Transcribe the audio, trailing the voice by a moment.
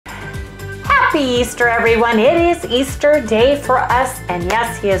Happy Easter, everyone. It is Easter day for us, and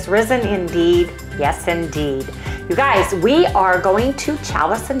yes, he is risen indeed. Yes, indeed. You guys, we are going to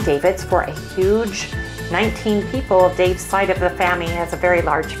Chalice and David's for a huge 19 people. Dave's side of the family has a very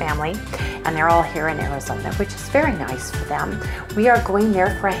large family, and they're all here in Arizona, which is very nice for them. We are going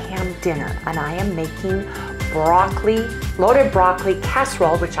there for a ham dinner, and I am making loaded broccoli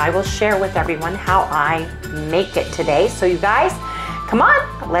casserole, which I will share with everyone how I make it today. So you guys, come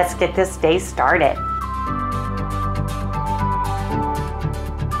on, let's get this day started.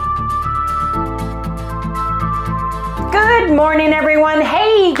 Good morning, everyone.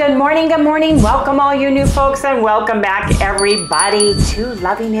 Hey, good morning, good morning. Welcome all you new folks, and welcome back everybody to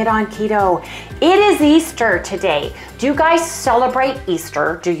Loving It on Keto. It is Easter today. Do you guys celebrate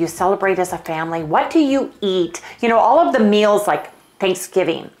Easter? Do you celebrate as a family? What do you eat? You know, all of the meals like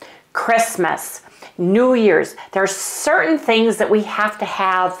Thanksgiving, Christmas, New Year's, there's certain things that we have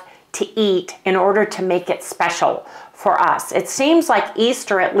to eat in order to make it special for us. It seems like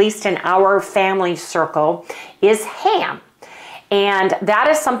Easter, at least in our family circle, is ham. And that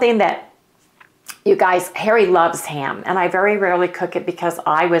is something that, you guys, Harry loves ham, and I very rarely cook it because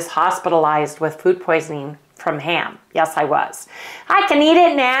I was hospitalized with food poisoning from ham. Yes, I was. I can eat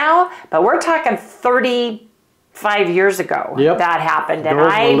it now, but we're talking 35 years ago that happened. And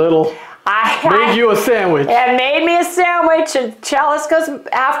I made you a sandwich. It made me a sandwich, and Chalice goes,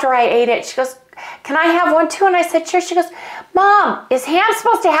 after I ate it, she goes, "Can I have one too?" And I said, "Sure." She goes, "Mom, is ham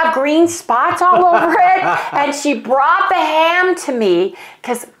supposed to have green spots all over it?" And she brought the ham to me,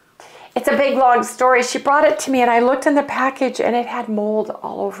 because it's a big, long story. She brought it to me, and I looked in the package, and it had mold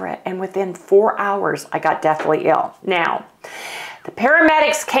all over it. And within 4 hours, I got deathly ill. Now, the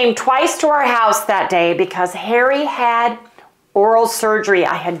paramedics came twice to our house that day because Harry had oral surgery.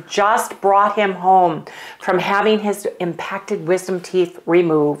 I had just brought him home from having his impacted wisdom teeth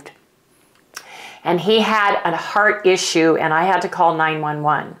removed. And he had a heart issue, and I had to call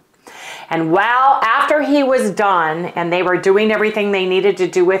 911. And after he was done, and they were doing everything they needed to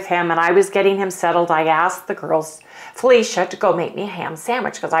do with him, and I was getting him settled, I asked the girls, Felicia, to go make me a ham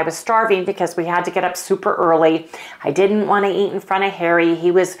sandwich, because I was starving, because we had to get up super early. I didn't want to eat in front of Harry.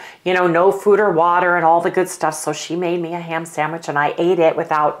 He was, you know, no food or water and all the good stuff. So she made me a ham sandwich, and I ate it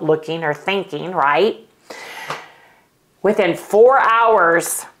without looking or thinking, right? Within 4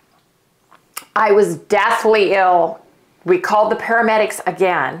 hours, I was deathly ill. We called the paramedics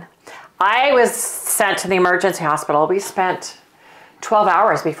again. I was sent to the emergency hospital. We spent 12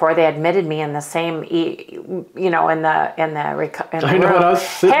 hours before they admitted me in the same, you know, in the room.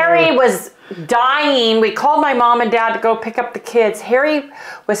 Harry was dying. We called my mom and dad to go pick up the kids. Harry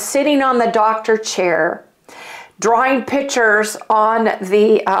was sitting on the doctor chair, drawing pictures on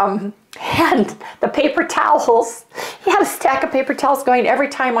the and the paper towels. He had a stack of paper towels going. Every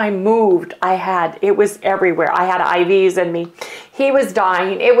time I moved, it was everywhere. I had IVs in me. He was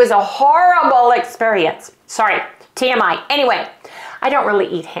dying. It was a horrible experience. Sorry, TMI. Anyway, I don't really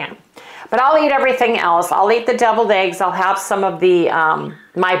eat ham, but I'll eat everything else. I'll eat the deviled eggs. I'll have some of the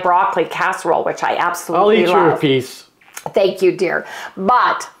my broccoli casserole, which I absolutely love. I'll eat you a piece. Thank you, dear.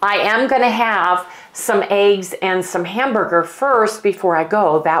 But I am going to have some eggs and some hamburger first before I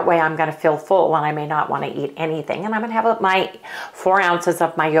go. That way I'm going to feel full, and I may not want to eat anything. And I'm going to have my 4 ounces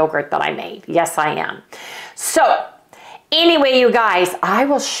of my yogurt that I made. Yes, I am. So anyway, you guys, I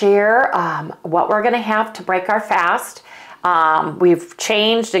will share what we're going to have to break our fast. We've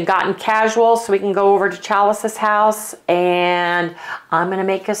changed and gotten casual so we can go over to Chalice's house, and I'm going to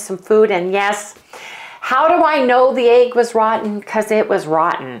make us some food. And yes, how do I know the egg was rotten? Because it was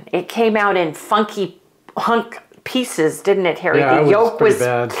rotten. It came out in funky hunk pieces, didn't it, Harry? Yeah, the yolk was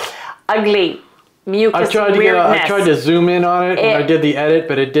bad. Ugly. Mucus I tried to zoom in on it when I did the edit,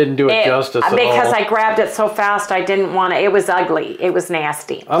 but it didn't do it justice at all. Because I grabbed it so fast, I didn't want to. It was ugly. It was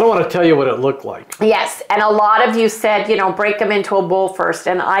nasty. I don't want to tell you what it looked like. Yes, and a lot of you said, you know, break them into a bowl first,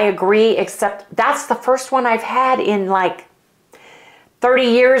 and I agree, except that's the first one I've had in like 30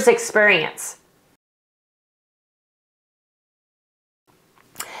 years experience.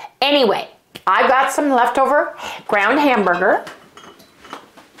 Anyway, I got some leftover ground hamburger.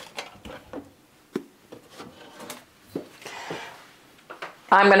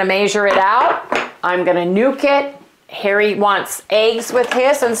 I'm going to measure it out. I'm going to nuke it. Harry wants eggs with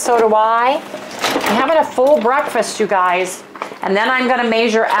his, and so do I. I'm having a full breakfast, you guys. And then I'm going to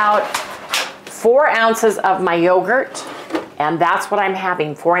measure out 4 ounces of my yogurt. And that's what I'm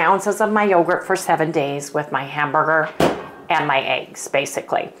having, 4 ounces of my yogurt for 7 days with my hamburger and my eggs,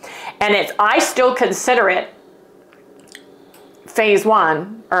 basically. And I still consider it phase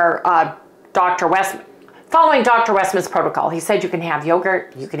 1, or Dr. Westman following Dr. Westman's protocol. He said you can have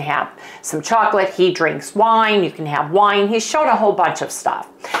yogurt, you can have some chocolate. He drinks wine, you can have wine. He showed a whole bunch of stuff.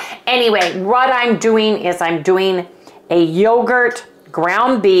 Anyway, what I'm doing is I'm doing a yogurt,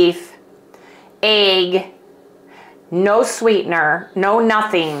 ground beef, egg, no sweetener, no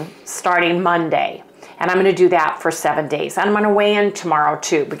nothing, starting Monday. And I'm gonna do that for 7 days. And I'm gonna weigh in tomorrow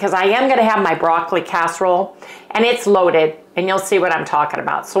too, because I am gonna have my broccoli casserole, and it's loaded, and you'll see what I'm talking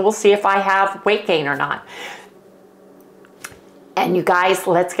about. So we'll see if I have weight gain or not. And you guys,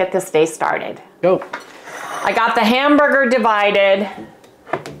 let's get this day started. Go. I got the hamburger divided.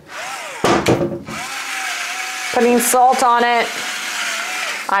 Putting salt on it.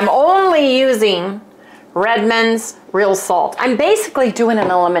 I'm only using Redmond's Real Salt. I'm basically doing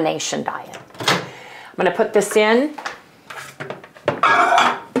an elimination diet. I'm gonna put this in.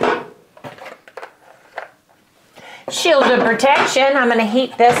 Shielded protection. I'm gonna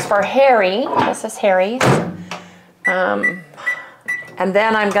heat this for Harry. This is Harry's. And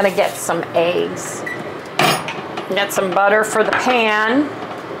then I'm gonna get some eggs. Get some butter for the pan.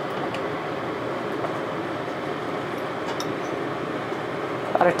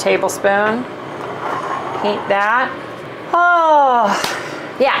 About a tablespoon. Heat that. Oh.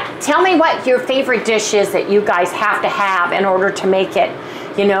 Yeah, tell me what your favorite dish is that you guys have to have in order to make it,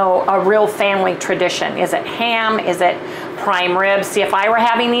 you know, a real family tradition. Is it ham? Is it prime rib? See, if I were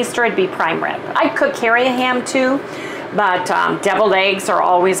having Easter, it'd be prime rib. I could carry a ham too, but deviled eggs are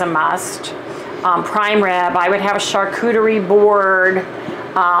always a must. Prime rib, I would have a charcuterie board,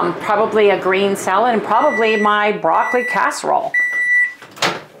 probably a green salad, and probably my broccoli casserole.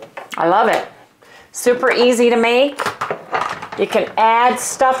 I love it. Super easy to make. You can add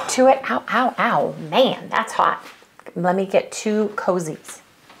stuff to it. Ow, ow, ow. Man, that's hot. Let me get 2 cozies.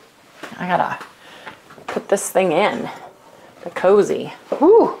 I gotta put this thing in. The cozy.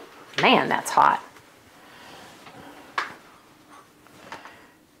 Ooh, man, that's hot.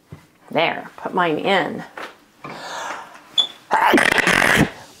 There, put mine in.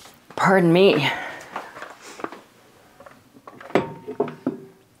 Pardon me.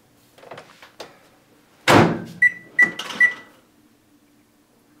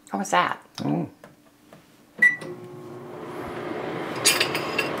 What was that? Oh.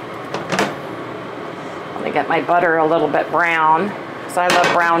 Let me get my butter a little bit brown, because I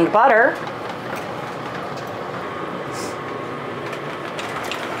love browned butter.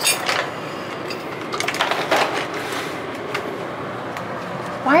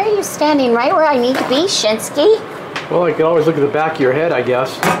 Why are you standing right where I need to be, Shinsky? Well, I can always look at the back of your head, I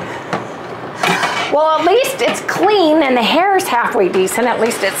guess. Well, at least it's clean and the hair's halfway decent. At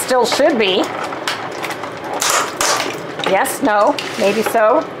least it still should be. Yes, no, maybe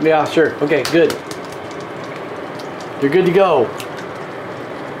so. Yeah, sure. Okay, good. You're good to go.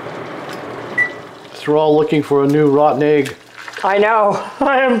 So we're all looking for a new rotten egg. I know,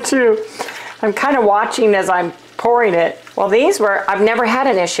 I am too. I'm kind of watching as I'm pouring it. Well, these were, I've never had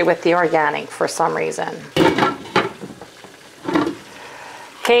an issue with the organic for some reason.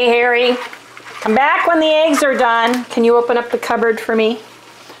 Okay, Harry. Come back when the eggs are done. Can you open up the cupboard for me?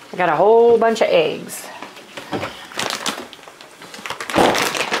 I got a whole bunch of eggs.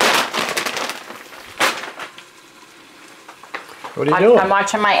 What are you doing? I'm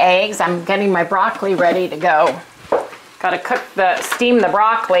watching my eggs. I'm getting my broccoli ready to go. Got to steam the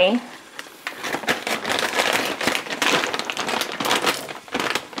broccoli.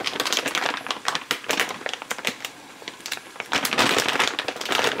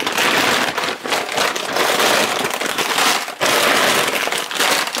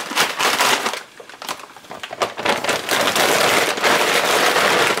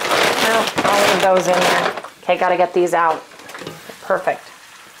 Those in there. Okay, gotta get these out. Perfect.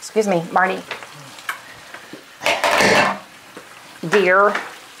 Excuse me, Marty. Dear.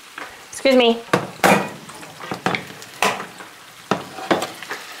 Excuse me.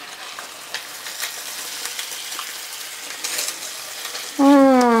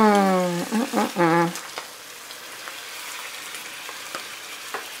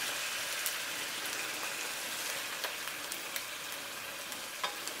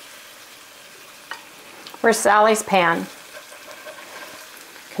 Where's Sally's pan?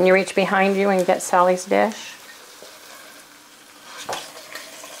 Can you reach behind you and get Sally's dish?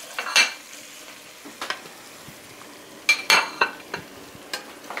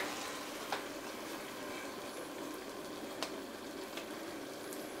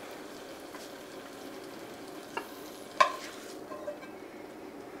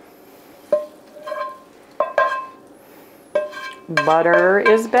 Butter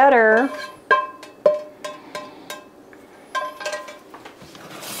is better.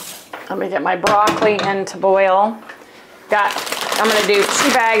 Let me get my broccoli in to boil. I'm gonna do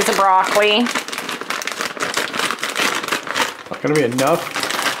 2 bags of broccoli. Not gonna be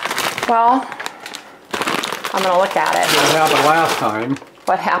enough. Well, I'm gonna look at it. What happened last time?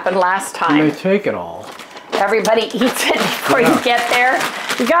 What happened last time? And they take it all. Everybody eats it before you get there.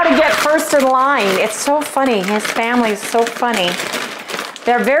 You gotta get first in line. It's so funny. His family's so funny.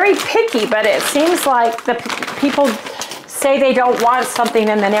 They're very picky, but it seems like the people say they don't want something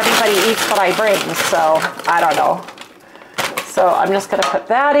and then everybody eats what I bring. So, I don't know. So, I'm just gonna put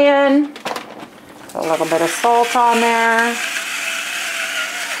that in. Put a little bit of salt on there.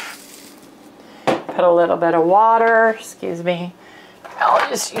 Put a little bit of water, excuse me. I'll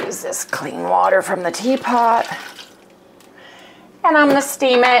just use this clean water from the teapot. And I'm gonna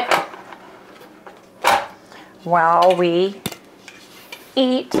steam it while we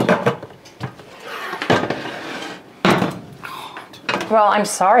eat. Well, I'm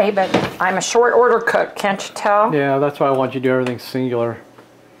sorry, but I'm a short order cook, can't you tell? Yeah, that's why I want you to do everything singular.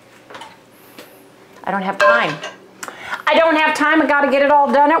 I don't have time. I don't have time, I gotta get it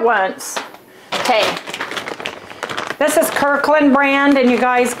all done at once. Okay, this is Kirkland brand and you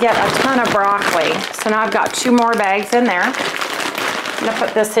guys get a ton of broccoli. So now I've got 2 more bags in there. I'm gonna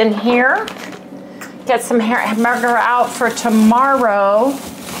put this in here. Get some hamburger out for tomorrow.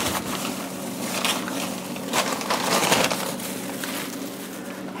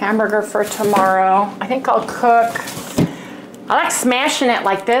 Hamburger for tomorrow. I think I'll cook. I like smashing it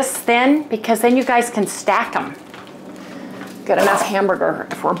like this thin because then you guys can stack them. Good enough hamburger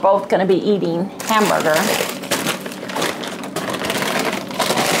if we're both gonna be eating hamburger.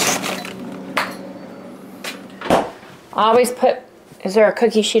 I always put, is there a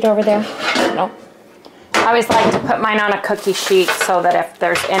cookie sheet over there? No. I always like to put mine on a cookie sheet so that if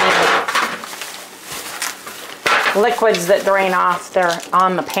there's any liquids that drain off, they're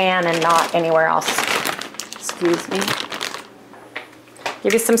on the pan and not anywhere else. Excuse me.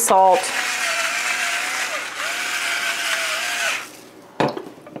 Give you some salt.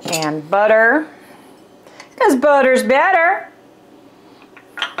 And butter, because butter's better.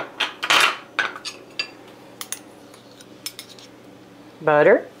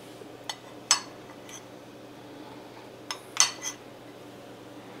 Butter.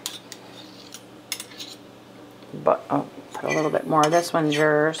 But oh, put a little bit more. This one's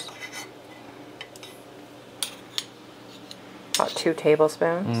yours. About 2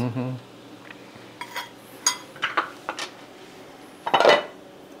 tablespoons. Mm-hmm.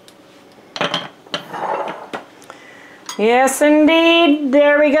 Yes, indeed.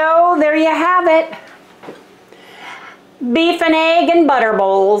 There we go. There you have it. Beef and egg and butter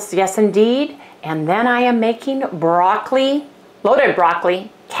bowls. Yes, indeed. And then I am making broccoli, loaded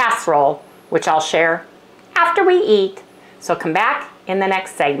broccoli casserole, which I'll share after we eat. So come back in the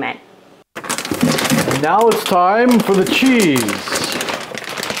next segment. And now it's time for the cheese.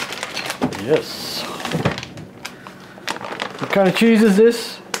 Yes. What kind of cheese is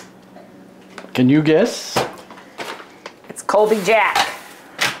this? Can you guess? It's Colby Jack.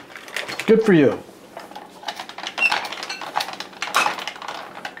 Good for you.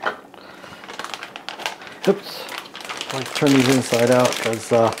 Oops. I like to turn these inside out because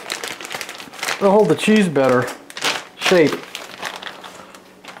they'll hold the cheese better shape.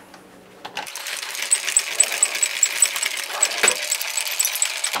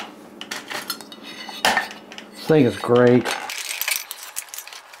 This thing is great.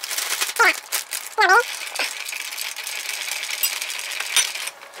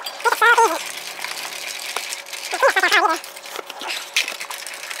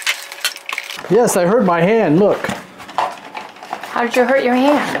 Yes, I hurt my hand. Look. How did you hurt your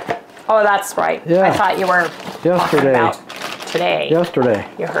hand? Oh, that's right. Yeah. I thought you were talking about today. Yesterday.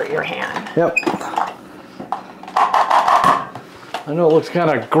 You hurt your hand. Yep. I know it looks kind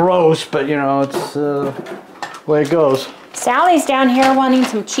of gross, but you know, it's the way it goes. Sally's down here wanting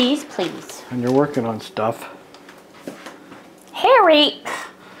some cheese, please. And you're working on stuff. Harry!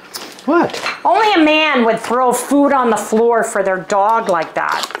 What? Only a man would throw food on the floor for their dog like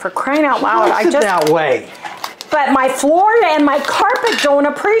that. For crying out loud, I just that way. But my floor and my carpet don't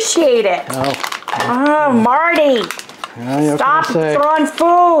appreciate it. Oh, oh Marty! Yeah, stop throwing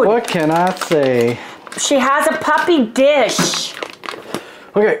food. What can I say? She has a puppy dish.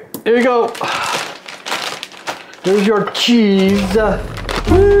 Okay, here you go. Here's your cheese.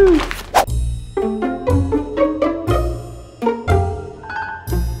 Woo!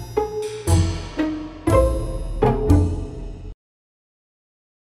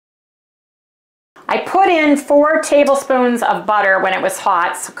 I put in 4 tablespoons of butter when it was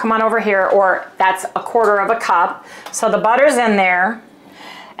hot, so come on over here, or that's 1/4 cup. So the butter's in there.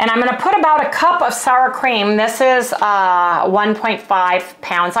 And I'm going to put about a cup of sour cream. This is 1.5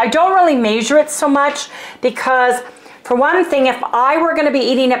 pounds. I don't really measure it so much because, for one thing, if I were going to be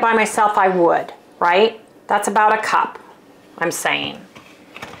eating it by myself, I would, right? That's about a cup, I'm saying.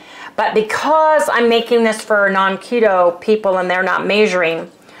 But because I'm making this for non-keto people and they're not measuring,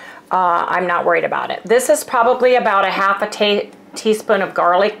 I'm not worried about it. This is probably about a half a teaspoon of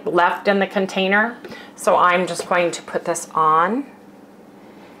garlic left in the container. So I'm just going to put this on.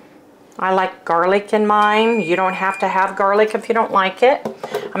 I like garlic in mine. You don't have to have garlic if you don't like it.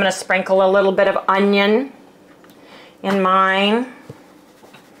 I'm going to sprinkle a little bit of onion in mine.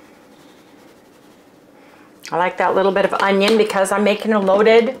 I like that little bit of onion because I'm making a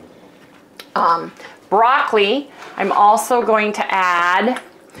loaded broccoli. I'm also going to add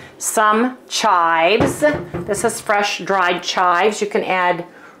some chives. This is fresh dried chives. You can add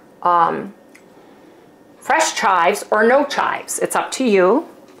fresh chives or no chives. It's up to you.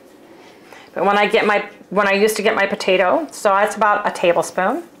 But when I used to get my potato, so that's about a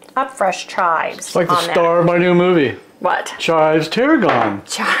tablespoon of fresh chives. It's like the star of my new movie. What? Chives tarragon.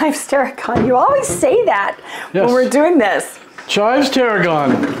 Chives tarragon. You always say that when we're doing this. Chives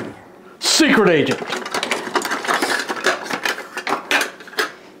tarragon. Secret agent.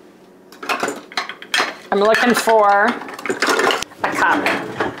 I'm looking for a cup.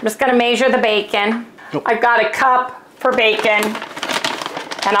 I'm just going to measure the bacon. Yep. I've got a cup for bacon.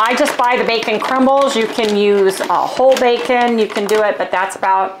 And I just buy the bacon crumbles. You can use whole bacon. You can do it, but that's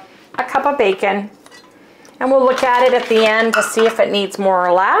about a cup of bacon. And we'll look at it at the end to see if it needs more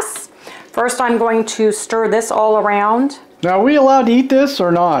or less. First, I'm going to stir this all around. Now, are we allowed to eat this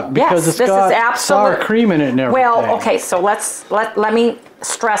or not? Because yes, it's got sour cream in it and everything. Well, okay, so let me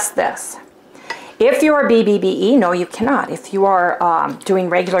stress this. If you're BBBE, no, you cannot. If you are doing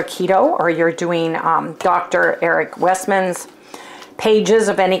regular keto or you're doing Dr. Eric Westmans pages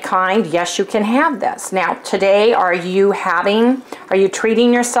of any kind, yes, you can have this. Now, today, are you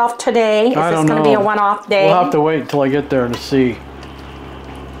treating yourself today? Is this going to be a one-off day? We'll have to wait until I get there to see.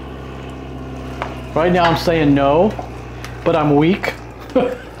 Right now, I'm saying no, but I'm weak.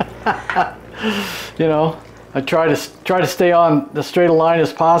 You know, I try to stay on the straight line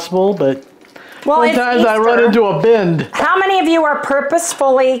as possible, but sometimes I run into a bend. How many of you are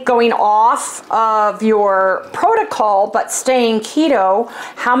purposefully going off of your protocol but staying keto?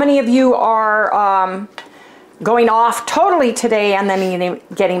 How many of you are going off totally today and then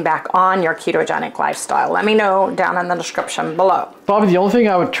getting back on your ketogenic lifestyle? Let me know down in the description below. Probably the only thing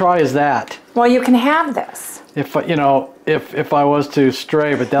I would try is that. Well, you can have this. If you know, if I was to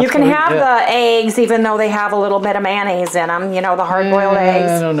stray, but that's you can have the eggs, even though they have a little bit of mayonnaise in them. You know, the hard-boiled eggs.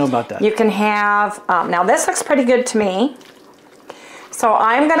 I don't know about that. You can have. Now this looks pretty good to me. So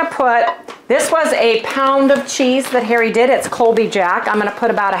I'm going to put. This was a pound of cheese that Harry did. It's Colby Jack. I'm going to put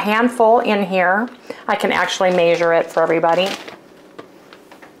about a handful in here. I can actually measure it for everybody.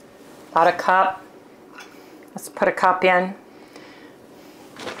 About a cup. Let's put a cup in.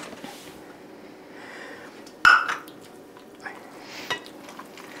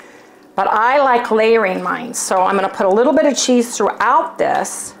 But I like layering mine, so I'm going to put a little bit of cheese throughout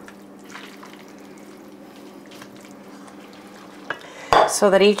this so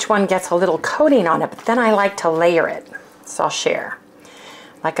that each one gets a little coating on it, but then I like to layer it, so I'll share.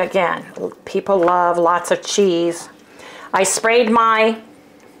 Like again, people love lots of cheese. I sprayed my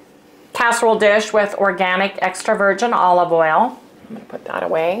casserole dish with organic extra virgin olive oil. I'm going to put that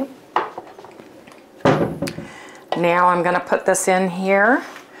away. Now I'm going to put this in here.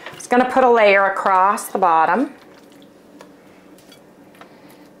 Going to put a layer across the bottom.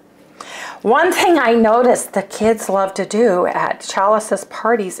 One thing I noticed the kids love to do at Chalice's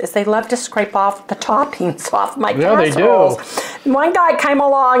parties is they love to scrape off the toppings off my casseroles. They do. One guy came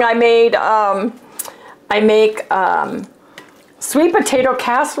along. I make sweet potato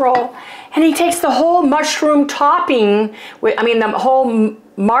casserole, and he takes the whole mushroom topping. The whole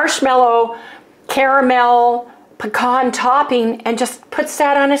marshmallow, caramel, pecan topping and just puts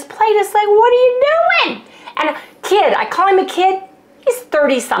that on his plate. It's like, what are you doing? And a kid, I call him a kid, he's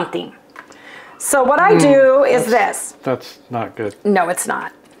 30 something. So what I do is this. That's not good. No, it's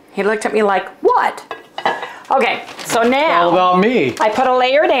not. He looked at me like, what? Okay, so now. It's all about me. I put a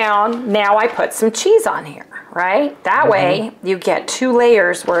layer down. Now I put some cheese on here, right? That way you get 2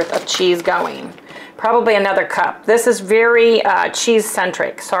 layers worth of cheese going. Probably another cup. This is very cheese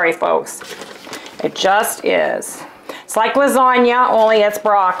centric. Sorry, folks. It just is. It's like lasagna, only it's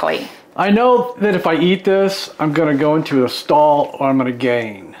broccoli. I know that if I eat this, I'm going to go into a stall or I'm going to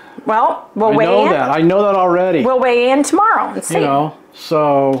gain. Well, we'll weigh in. I know that already. We'll weigh in tomorrow and see. You know,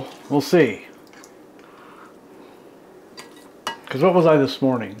 so we'll see. Because what was I this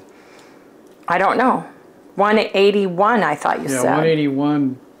morning? I don't know. 181, I thought you said. Yeah,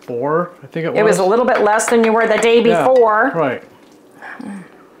 181.4, I think it was. It was a little bit less than you were the day before. Yeah, right.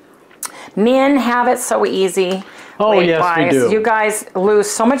 Men have it so easy. Oh, yes, we do. You guys lose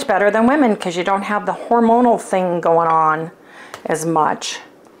so much better than women because you don't have the hormonal thing going on as much.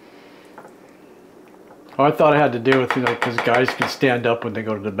 Oh, I thought it had to do with, you know, because guys can stand up when they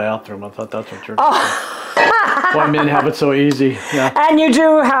go to the bathroom. I thought that's what you're why men have it so easy. Yeah. And you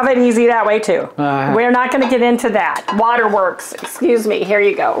do have it easy that way too. We're not going to get into that. Waterworks, excuse me, here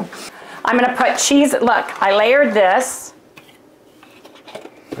you go. I'm going to put cheese. Look, I layered this.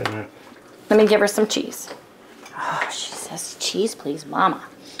 Wait a minute. Let me give her some cheese. Oh, she says, cheese please, Mama.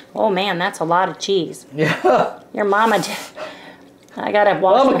 Oh man, that's a lot of cheese. Yeah. Your mama did. I got to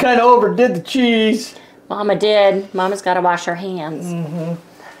wash Mama kind of overdid the cheese. Mama did. Mama's got to wash her hands. Mm-hmm.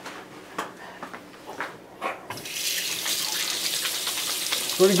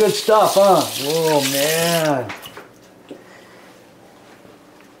 Pretty good stuff, huh? Oh, man.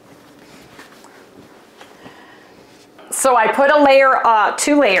 So I put a layer,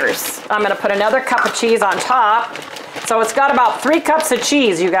 2 layers. I'm going to put another cup of cheese on top. So it's got about 3 cups of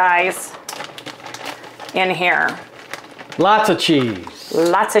cheese, you guys, in here. Lots of cheese.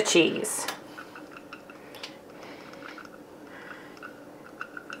 Lots of cheese.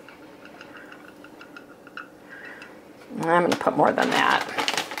 I'm going to put more than that.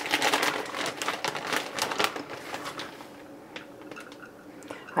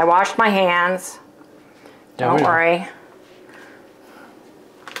 I washed my hands. Don't worry.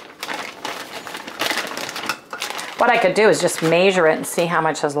 What I could do is just measure it and see how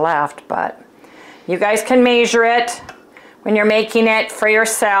much is left, but you guys can measure it when you're making it for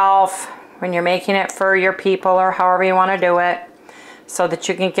yourself, when you're making it for your people, or however you want to do it, so that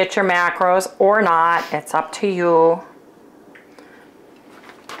you can get your macros or not. It's up to you.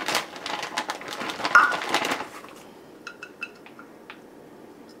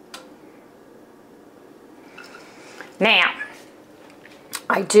 Now,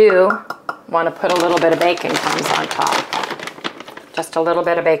 I do want to put a little bit of bacon crumbs on top. Just a little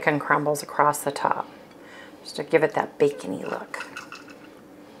bit of bacon crumbles across the top, just to give it that bacony look.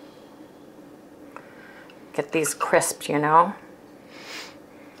 Get these crisp, you know.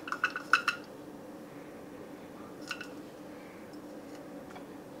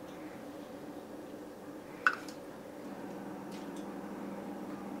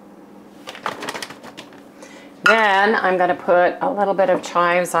 Then I'm going to put a little bit of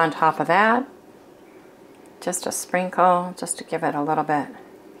chives on top of that. Just a sprinkle, just to give it a little bit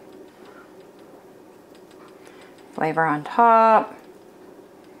flavor on top.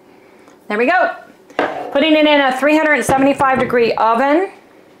 There we go. Putting it in a 375-degree oven.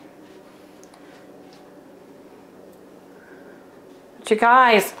 But you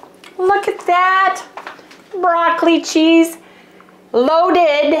guys, look at that. Broccoli cheese,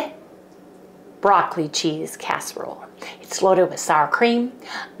 loaded broccoli cheese casserole. It's loaded with sour cream,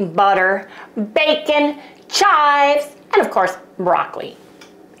 butter, bacon, chives, and of course, broccoli.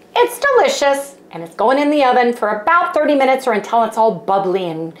 It's delicious, and it's going in the oven for about 30 minutes or until it's all bubbly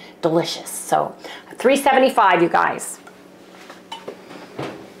and delicious. So, 375, you guys.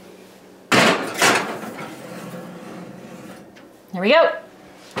 There we go.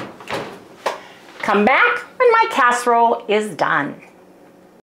 Come back when my casserole is done.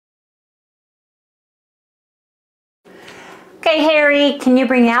 Okay, Harry, can you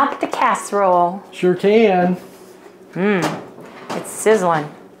bring out the casserole? Sure can. It's sizzling.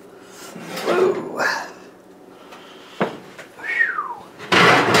 Ooh.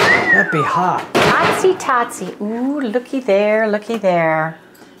 That'd be hot. Totsy totsy. Ooh, looky there, looky there.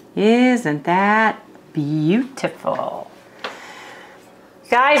 Isn't that beautiful?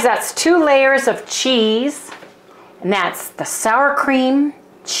 Guys, that's 2 layers of cheese. And that's the sour cream,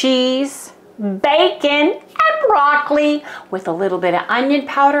 cheese, bacon, and broccoli with a little bit of onion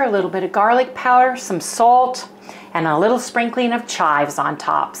powder, a little bit of garlic powder, some salt, and a little sprinkling of chives on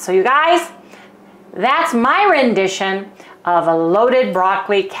top. So you guys, that's my rendition of a loaded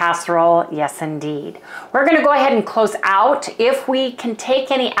broccoli casserole. Yes, indeed. We're going to go ahead and close out. If we can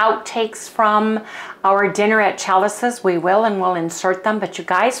take any outtakes from our dinner at Chalice's, we will, and we'll insert them. But you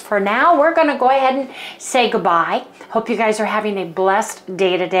guys, for now, we're going to go ahead and say goodbye. Hope you guys are having a blessed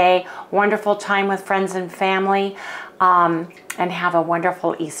day today. Wonderful time with friends and family. and have a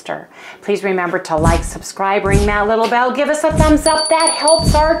wonderful Easter. Please remember to like, subscribe, ring that little bell, give us a thumbs up. That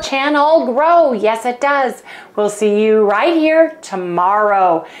helps our channel grow. Yes, it does. We'll see you right here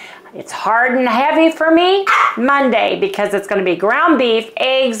tomorrow. It's hard and heavy for me Monday because it's going to be ground beef,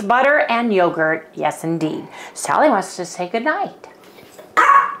 eggs, butter, and yogurt. Yes, indeed. Sally wants to say goodnight.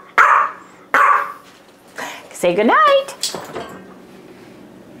 Say goodnight.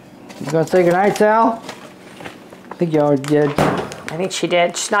 You gonna say goodnight, Sal? I think you already did. I think she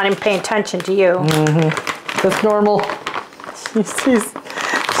did. She's not even paying attention to you. That's normal.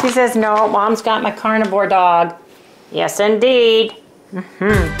 She says, no, Mom's got my carnivore dog. Yes, indeed. She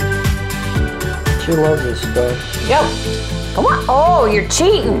loves this stuff. Yep. Come on. Oh, you're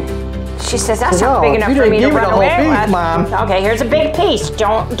cheating. She says, that's not big enough you for me to didn't give it run a whole away piece, with. Mom. Okay, here's a big piece.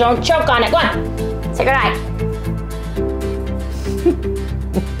 Don't choke on it. Go on. Say goodnight.